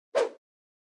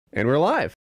And we're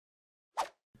live.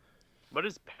 What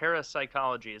is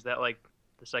parapsychology? Is that like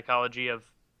the psychology of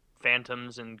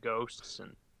phantoms and ghosts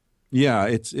and Yeah,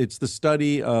 it's the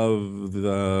study of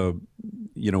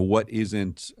what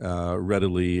isn't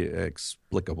readily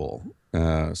explicable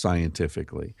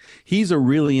scientifically. He's a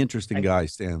really interesting guy,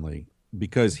 Stanley,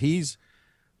 because he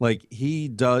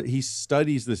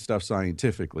studies this stuff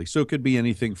scientifically. So it could be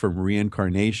anything from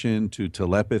reincarnation to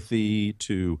telepathy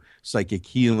to psychic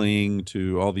healing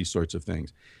to all these sorts of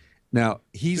things. Now,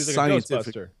 he's like scientific.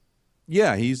 a Ghostbuster.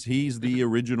 Yeah, he's the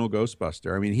original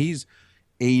Ghostbuster. I mean, he's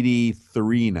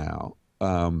 83 now.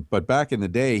 But back in the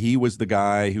day, he was the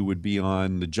guy who would be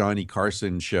on the Johnny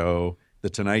Carson show, the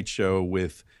Tonight Show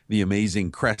with the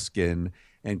amazing Kreskin,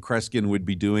 and Kreskin would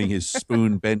be doing his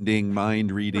spoon bending,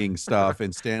 mind reading stuff,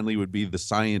 and Stanley would be the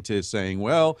scientist saying,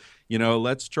 "Well,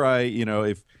 let's try,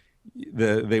 if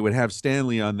they would have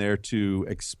Stanley on there to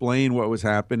explain what was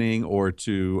happening or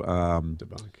to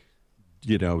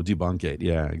debunk it."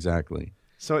 Yeah, exactly.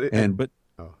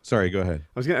 Sorry, go ahead.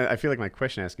 I feel like my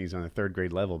question asking is on a third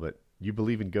grade level, but you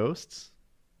believe in ghosts?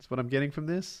 That's what I'm getting from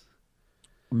this?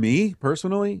 Me,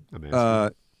 personally? I'm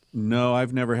asking. No,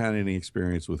 I've never had any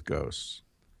experience with ghosts.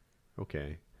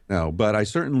 Okay. No, but I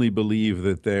certainly believe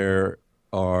that there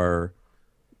are,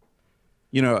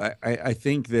 I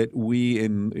think that we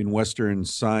in Western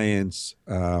science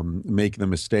make the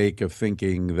mistake of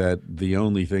thinking that the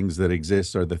only things that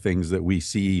exist are the things that we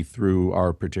see through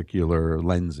our particular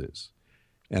lenses.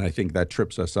 And I think that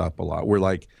trips us up a lot. We're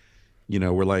like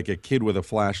a kid with a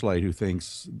flashlight who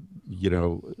thinks,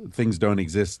 things don't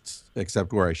exist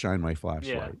except where I shine my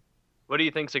flashlight. yeah? What do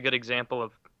you think's a good example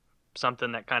of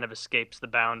something that kind of escapes the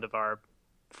bound of our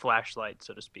flashlight,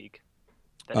 so to speak,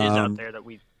 that is out there that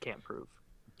we can't prove?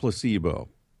 Placebo,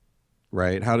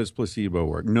 right? How does placebo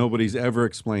work? Nobody's ever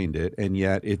explained it, and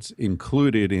yet it's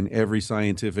included in every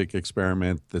scientific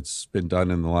experiment that's been done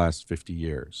in the last 50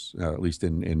 years, at least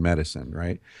in medicine,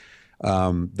 right?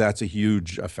 That's a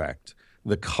huge effect.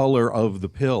 The color of the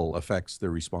pill affects the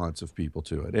response of people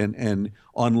to it, and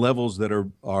on levels that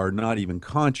are not even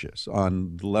conscious,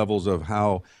 on levels of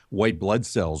how white blood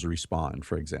cells respond,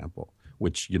 for example,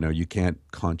 which you can't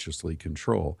consciously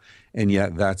control, and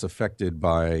yet that's affected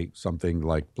by something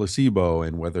like placebo,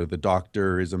 and whether the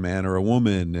doctor is a man or a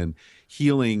woman, and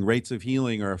rates of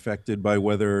healing are affected by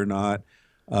whether or not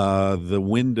the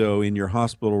window in your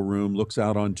hospital room looks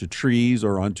out onto trees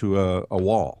or onto a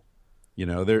wall.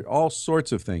 There are all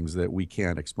sorts of things that we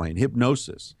can't explain.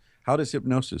 Hypnosis. How does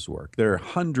hypnosis work? There are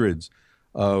hundreds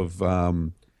of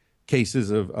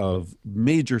cases of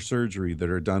major surgery that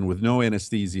are done with no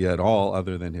anesthesia at all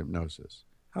other than hypnosis.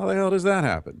 How the hell does that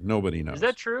happen? Nobody knows. Is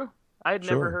that true? I had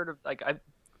never Sure. heard of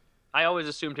I always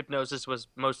assumed hypnosis was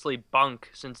mostly bunk,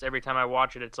 since every time I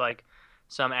watch it, it's like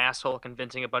some asshole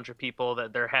convincing a bunch of people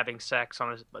that they're having sex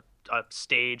on a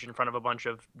stage in front of a bunch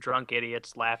of drunk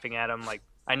idiots laughing at them. Like,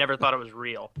 I never thought it was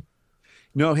real.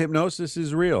 No, hypnosis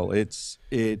is real. It's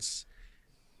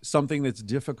something that's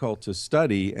difficult to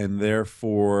study, and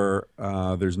therefore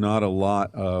there's not a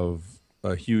lot of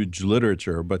huge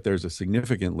literature, but there's a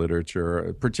significant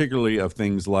literature, particularly of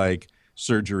things like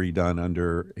surgery done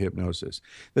under hypnosis.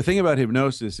 The thing about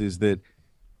hypnosis is that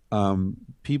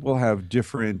people have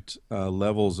different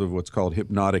levels of what's called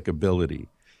hypnotic ability.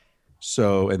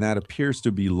 And that appears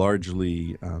to be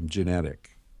largely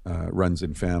genetic, runs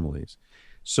in families.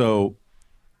 So,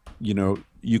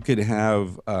 you could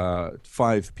have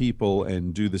 5 people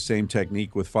and do the same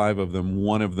technique with 5 of them.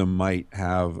 One of them might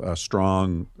have a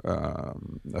strong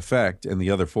effect, and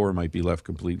the other 4 might be left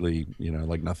completely,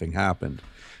 like nothing happened.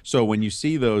 So when you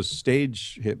see those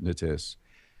stage hypnotists,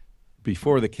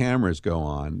 before the cameras go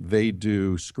on, they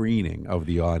do screening of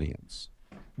the audience.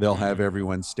 They'll have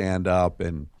everyone stand up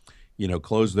and,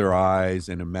 close their eyes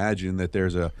and imagine that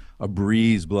there's a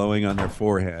breeze blowing on their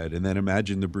forehead, and then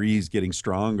imagine the breeze getting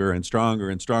stronger and stronger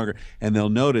and stronger. And they'll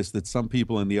notice that some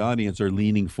people in the audience are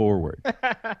leaning forward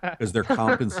because they're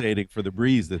compensating for the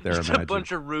breeze that they're Just imagining. a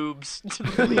bunch of rubes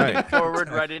leaning forward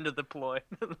right into the ploy.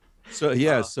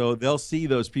 So they'll see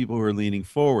those people who are leaning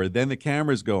forward. Then the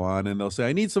cameras go on and they'll say,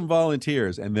 "I need some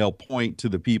volunteers." And they'll point to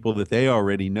the people that they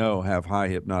already know have high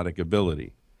hypnotic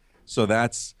ability. So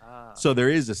so there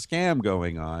is a scam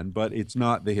going on, but it's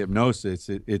not the hypnosis.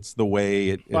 It's the way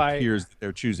it appears that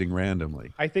they're choosing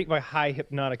randomly. I think by high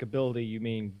hypnotic ability, you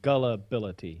mean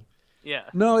gullibility. Yeah.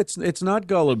 No, it's not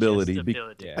gullibility. Just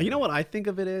ability. Yeah. You know what I think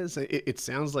of it as? It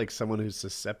sounds like someone who's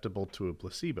susceptible to a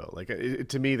placebo. Like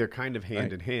to me, they're kind of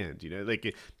hand in hand.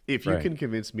 Like if you can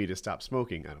convince me to stop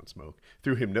smoking, I don't smoke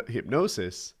through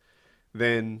hypnosis,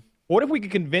 then What if we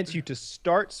could convince you to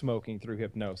start smoking through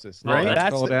hypnosis? Right.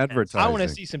 That's called advertising. I want to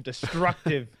see some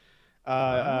destructive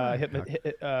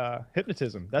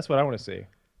hypnotism. That's what I want to see.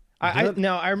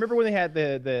 Now, I remember when they had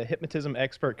the hypnotism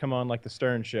expert come on, like the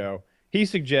Stern Show. He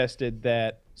suggested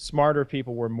that smarter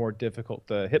people were more difficult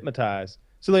to hypnotize.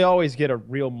 So they always get a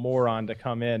real moron to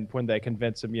come in when they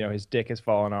convince him, his dick has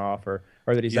fallen off or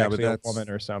that he's actually a woman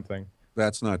or something.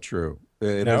 That's not true.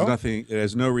 It has nothing. It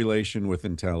has no relation with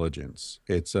intelligence.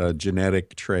 It's a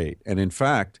genetic trait, and in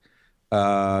fact,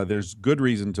 there's good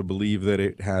reason to believe that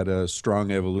it had a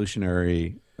strong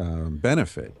evolutionary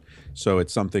benefit. So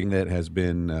it's something that has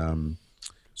been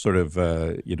sort of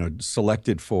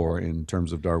selected for in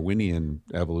terms of Darwinian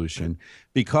evolution,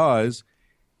 because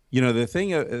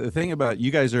the thing about,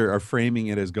 you guys are framing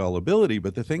it as gullibility,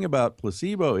 but the thing about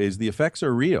placebo is the effects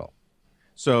are real.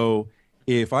 So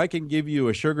if I can give you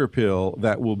a sugar pill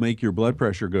that will make your blood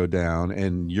pressure go down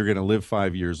and you're going to live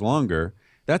 5 years longer,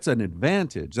 that's an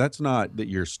advantage. That's not that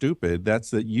you're stupid.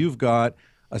 That's that you've got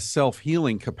a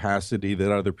self-healing capacity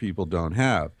that other people don't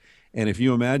have. And if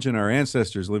you imagine our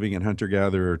ancestors living in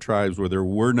hunter-gatherer tribes where there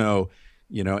were no,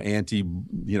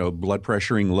 blood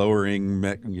pressuring,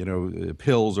 lowering,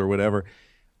 pills or whatever,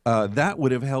 that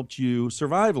would have helped you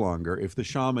survive longer if the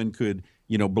shaman could,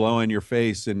 blow in your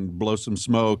face and blow some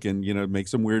smoke and, make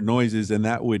some weird noises. And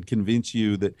that would convince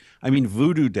you that,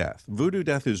 voodoo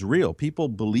death is real. People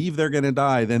believe they're going to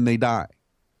die, then they die.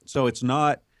 So it's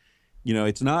not,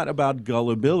 it's not about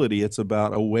gullibility. It's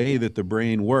about a way that the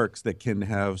brain works that can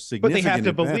have significant But they have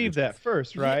to advantages. believe that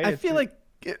first, right? I feel like,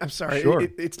 I'm sorry, Sure.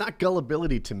 it's not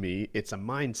gullibility to me. It's a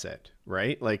mindset,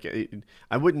 right? Like,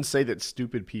 I wouldn't say that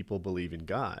stupid people believe in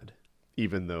God,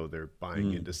 even though they're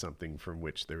buying into something from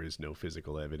which there is no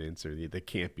physical evidence or that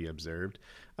can't be observed.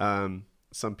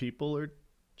 Some people are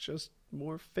just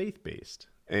more faith-based,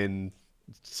 and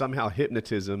somehow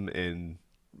hypnotism and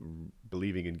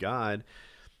believing in God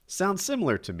sounds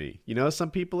similar to me.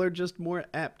 Some people are just more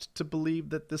apt to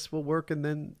believe that this will work, and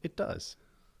then it does.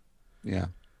 Yeah.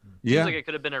 Seems like it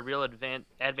could have been a real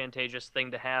advantageous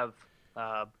thing to have,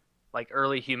 like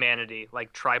early humanity,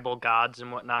 like tribal gods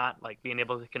and whatnot, like being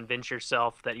able to convince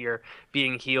yourself that you're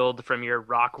being healed from your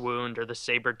rock wound or the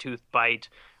saber-tooth bite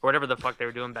or whatever the fuck they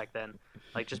were doing back then.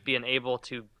 Like just being able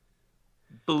to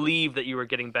believe that you were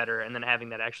getting better and then having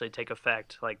that actually take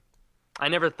effect. Like, I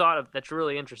never thought of that's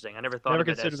really interesting. I never thought of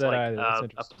it as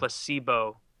like a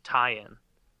placebo tie-in.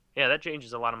 Yeah, that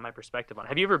changes a lot of my perspective on it.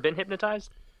 Have you ever been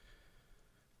hypnotized?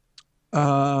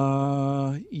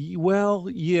 Well,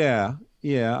 yeah,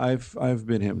 I've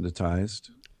been hypnotized.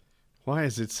 Why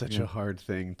is it such a hard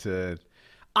thing to...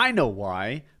 I know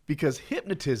why. Because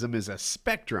hypnotism is a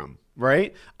spectrum,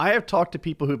 right? I have talked to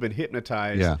people who've been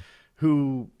hypnotized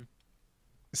who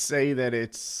say that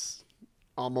it's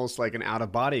almost like an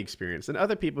out-of-body experience, and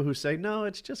other people who say, no,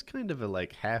 it's just kind of a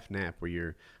like half nap where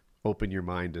you're open your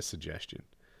mind to suggestion.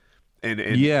 And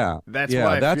that's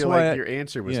why I feel like your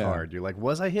answer was hard. You're like,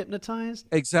 was I hypnotized?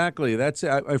 Exactly. That's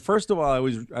first of all,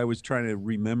 I was trying to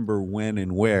remember when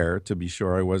and where to be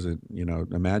sure I wasn't,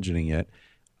 imagining it.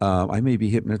 I may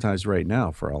be hypnotized right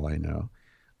now for all I know.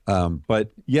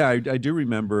 But yeah, I do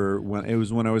remember when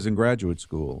I was in graduate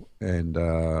school, and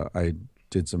I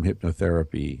did some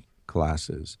hypnotherapy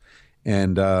classes.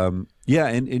 And and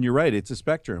you're right, it's a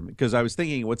spectrum, because I was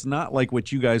thinking what's not like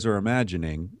what you guys are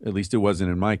imagining, at least it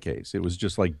wasn't in my case. It was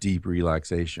just like deep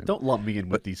relaxation. Don't lump me in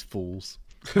with these fools.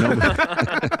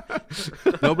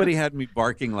 Nobody had me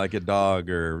barking like a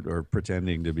dog or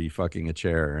pretending to be fucking a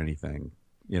chair or anything.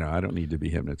 I don't need to be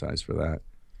hypnotized for that.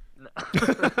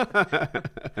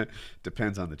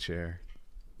 Depends on the chair.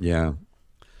 Yeah.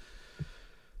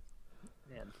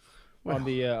 Well,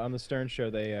 on the Stern Show,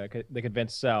 they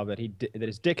convinced Sal that that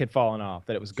his dick had fallen off,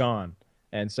 that it was gone,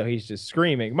 and so he's just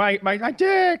screaming, my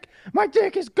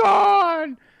dick is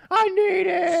gone, I need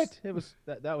it. It was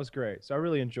that was great. So I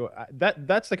really enjoy that.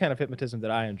 That's the kind of hypnotism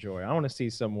that I enjoy. I want to see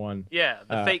someone. Yeah,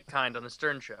 the fake kind on the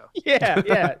Stern Show.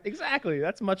 Yeah, exactly.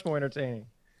 That's much more entertaining.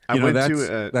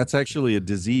 That's actually a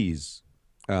disease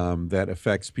that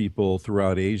affects people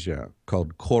throughout Asia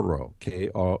called Koro,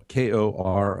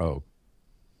 Koro.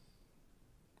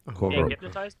 Being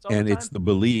hypnotized all the time? It's the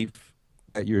belief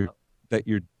that your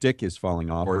dick is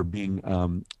falling off or being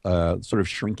sort of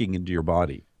shrinking into your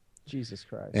body. Jesus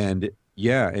Christ. And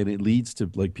it leads to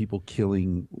like people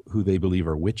killing who they believe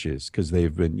are witches because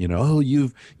they've been,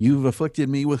 you've afflicted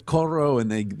me with Koro,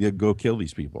 and they go kill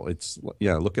these people. It's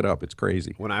look it up. It's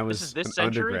crazy. When I was an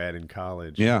undergrad in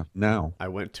college, now I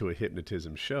went to a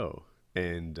hypnotism show,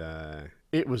 and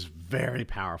it was very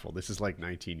powerful. This is like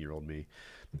 19-year-old me.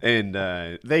 And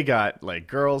they got like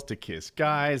girls to kiss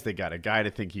guys. They got a guy to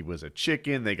think he was a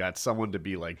chicken. They got someone to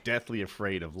be like deathly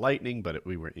afraid of lightning, but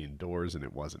we were indoors and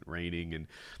it wasn't raining.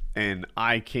 And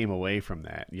I came away from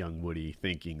that, young Woody,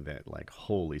 thinking that like,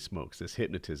 holy smokes, this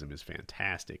hypnotism is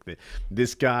fantastic. That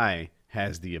this guy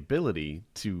has the ability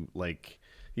to like,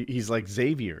 he's like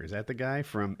Xavier. Is that the guy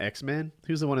from X-Men?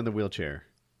 Who's the one in the wheelchair?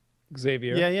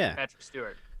 Xavier. Yeah. Patrick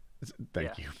Stewart.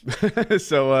 Thank you.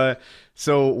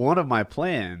 So one of my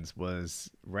plans was,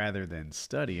 rather than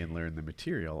study and learn the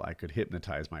material, I could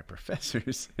hypnotize my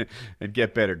professors and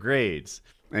get better grades.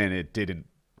 And it didn't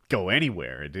go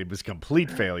anywhere. It was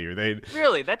complete failure.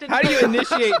 Really? That didn't. How do you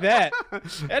initiate that?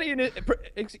 How do you?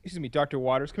 Excuse me, Dr.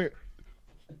 Waters, come here.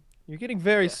 You're getting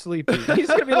very sleepy. He's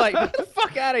gonna be like, "Get the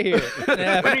fuck out of here!" When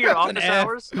are your office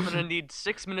hours? I'm gonna need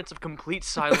 6 minutes of complete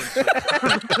silence.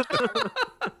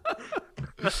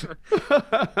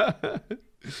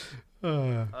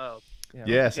 Oh.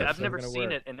 Yes, I've never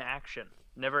seen it in action.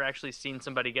 Never actually seen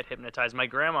somebody get hypnotized. My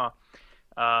grandma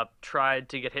tried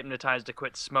to get hypnotized to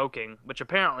quit smoking, which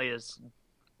apparently is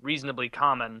reasonably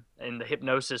common in the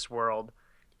hypnosis world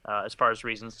as far as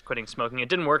reasons quitting smoking. It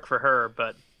didn't work for her,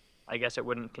 but I guess it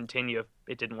wouldn't continue if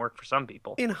it didn't work for some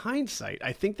people. In hindsight,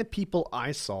 I think the people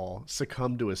I saw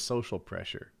succumb to a social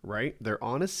pressure, right? They're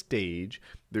on a stage,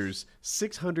 there's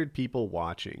 600 people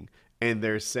watching, and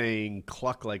they're saying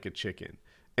cluck like a chicken.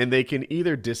 And they can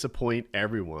either disappoint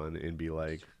everyone and be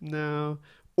like, no,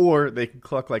 or they can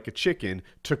cluck like a chicken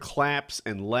to claps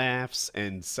and laughs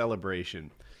and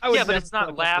celebration. Yeah, but it's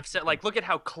not laughs at like, look at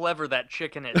how clever that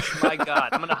chicken is. My God,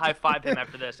 I'm gonna high five him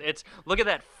after this. It's look at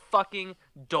that fucking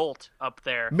dolt up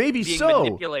there. Maybe being so.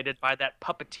 manipulated by that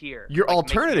puppeteer. Your like,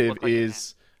 alternative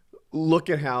is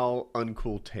look at how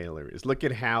uncool Taylor is. Look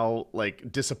at how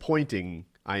like disappointing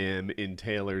I am in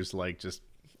Taylor's like just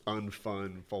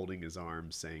unfun folding his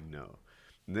arms saying no.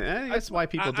 That's why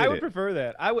people did it. I would prefer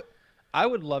that. I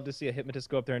would love to see a hypnotist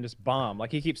go up there and just bomb.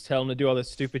 Like, he keeps telling them to do all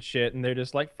this stupid shit, and they're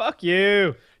just like, fuck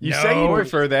you. You say you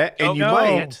prefer that, and you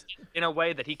might. In a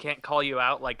way that he can't call you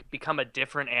out, like, become a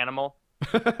different animal.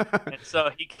 And so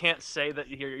he can't say that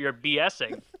you're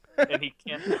BSing. And he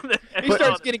can't. He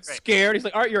starts getting scared. He's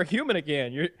like, all right, you're a human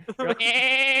again. You're like,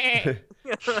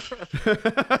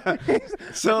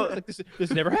 so like,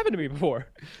 this never happened to me before.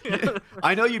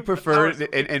 I know you prefer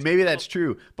it, and maybe that's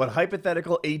true, but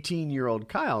hypothetical 18-year-old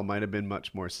Kyle might have been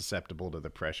much more susceptible to the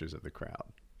pressures of the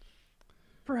crowd.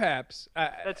 Perhaps.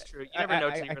 That's true. You never know.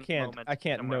 I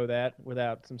can't know that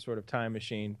without some sort of time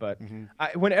machine. But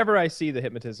whenever I see the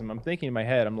hypnotism, I'm thinking in my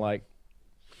head, I'm like,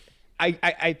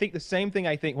 I think the same thing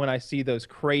I think when I see those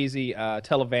crazy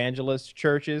televangelist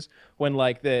churches when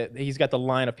like he's got the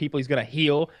line of people he's gonna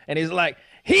heal and he's like,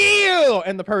 heal,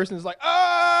 and the person is like,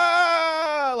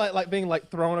 ah, like being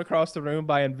like thrown across the room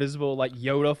by invisible like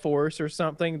Yoda force or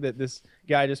something that this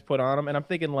guy just put on him. And I'm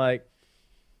thinking like,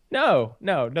 no,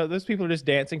 those people are just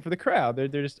dancing for the crowd. They're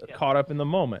just caught up in the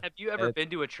moment. Have you ever been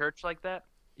to a church like that?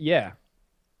 Yeah.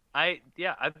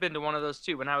 I've been to one of those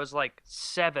too. When I was like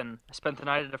 7, I spent the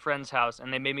night at a friend's house,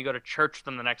 and they made me go to church with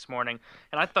them the next morning.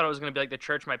 And I thought it was going to be like the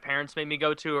church my parents made me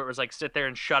go to, or it was like sit there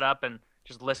and shut up and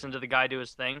just listen to the guy do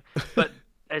his thing. But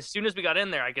as soon as we got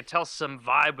in there, I could tell some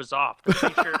vibe was off. The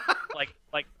preacher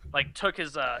like took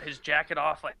his jacket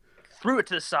off, like threw it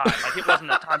to the side, like it wasn't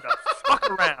the time to fuck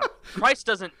around. Christ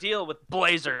doesn't deal with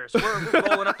blazers. We're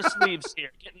rolling up the sleeves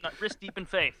here, getting wrist deep in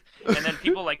faith. And then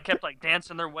people like kept like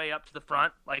dancing their way up to the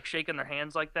front, like shaking their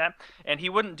hands like that. And he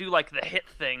wouldn't do like the hit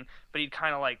thing, but he'd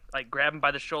kind of like grab him by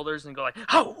the shoulders and go like,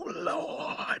 "Oh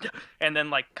Lord," and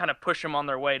then like kind of push them on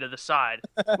their way to the side.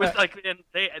 With like, and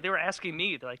they were asking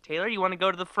me, they're like, "Taylor, you want to go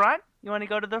to the front? You want to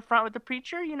go to the front with the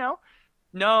preacher? You know?"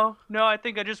 No, I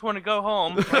think I just want to go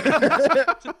home.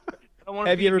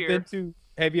 Have you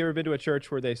ever been to a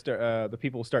church where they start the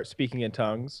people start speaking in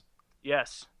tongues?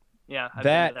 Yes. Yeah.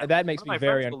 That makes me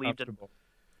very uncomfortable.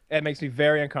 It makes me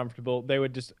very uncomfortable. They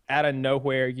would just out of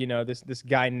nowhere, this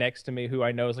guy next to me who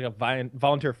I know is like a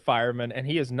volunteer fireman, and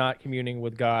he is not communing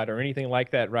with God or anything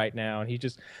like that right now. And he's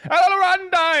just and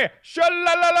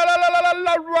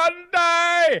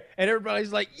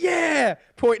everybody's like, yeah,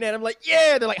 pointing at him like,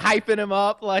 yeah. They're like hyping him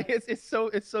up, like it's so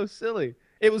silly.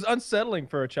 It was unsettling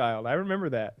for a child. I remember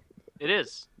that. It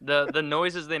is. The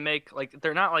noises they make, like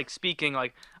they're not like speaking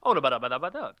like no,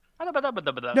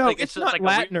 like, it's not like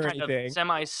Latin or anything.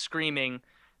 Semi-screaming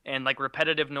and like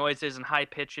repetitive noises and high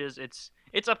pitches. It's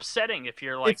upsetting if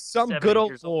you're like. If some good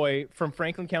old boy from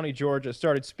Franklin County, Georgia,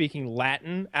 started speaking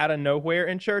Latin out of nowhere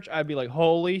in church, I'd be like,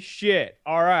 holy shit!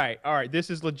 All right,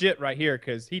 this is legit right here,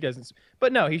 because he doesn't.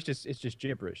 But no, it's just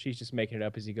gibberish. He's just making it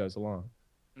up as he goes along.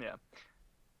 Yeah.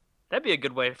 That'd be a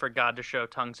good way for God to show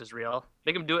tongues is real.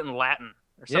 Make him do it in Latin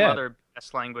or some other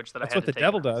best language that That's I had what the to take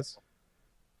devil notes.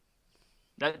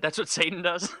 does. That's what Satan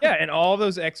does. Yeah, in all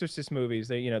those exorcist movies,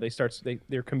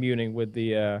 they're communing with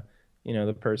the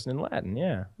the person in Latin.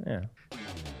 Yeah, yeah.